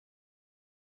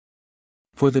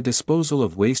For the disposal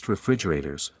of waste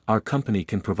refrigerators, our company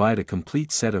can provide a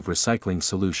complete set of recycling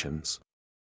solutions.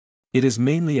 It is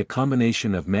mainly a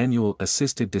combination of manual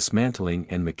assisted dismantling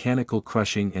and mechanical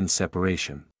crushing and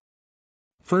separation.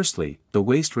 Firstly, the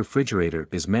waste refrigerator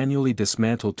is manually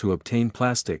dismantled to obtain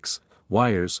plastics,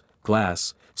 wires,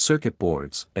 glass, circuit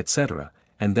boards, etc.,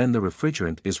 and then the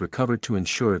refrigerant is recovered to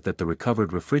ensure that the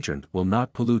recovered refrigerant will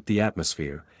not pollute the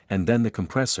atmosphere, and then the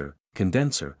compressor,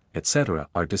 condenser, etc.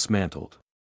 are dismantled.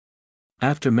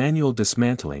 After manual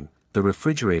dismantling, the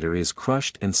refrigerator is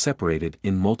crushed and separated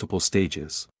in multiple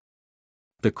stages.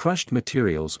 The crushed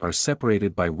materials are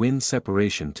separated by wind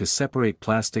separation to separate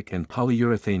plastic and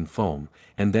polyurethane foam,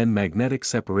 and then magnetic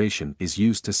separation is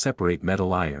used to separate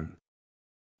metal iron.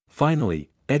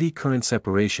 Finally, eddy current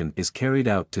separation is carried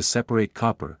out to separate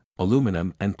copper,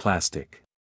 aluminum and plastic.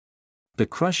 The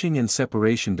crushing and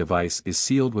separation device is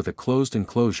sealed with a closed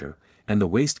enclosure, and the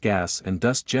waste gas and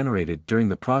dust generated during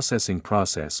the processing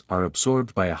process are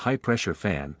absorbed by a high-pressure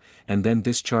fan, and then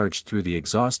discharged through the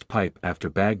exhaust pipe after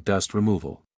bag dust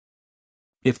removal.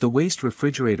 If the waste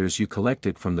refrigerators you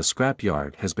collected from the scrap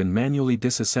yard has been manually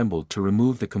disassembled to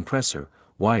remove the compressor,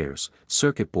 wires,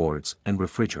 circuit boards, and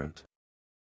refrigerant,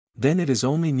 then it is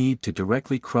only need to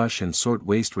directly crush and sort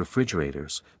waste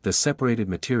refrigerators. The separated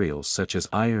materials such as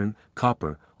iron,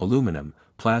 copper, aluminum,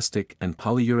 plastic and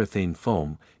polyurethane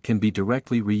foam can be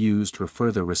directly reused for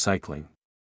further recycling.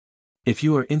 If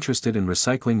you are interested in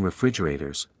recycling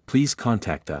refrigerators, please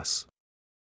contact us.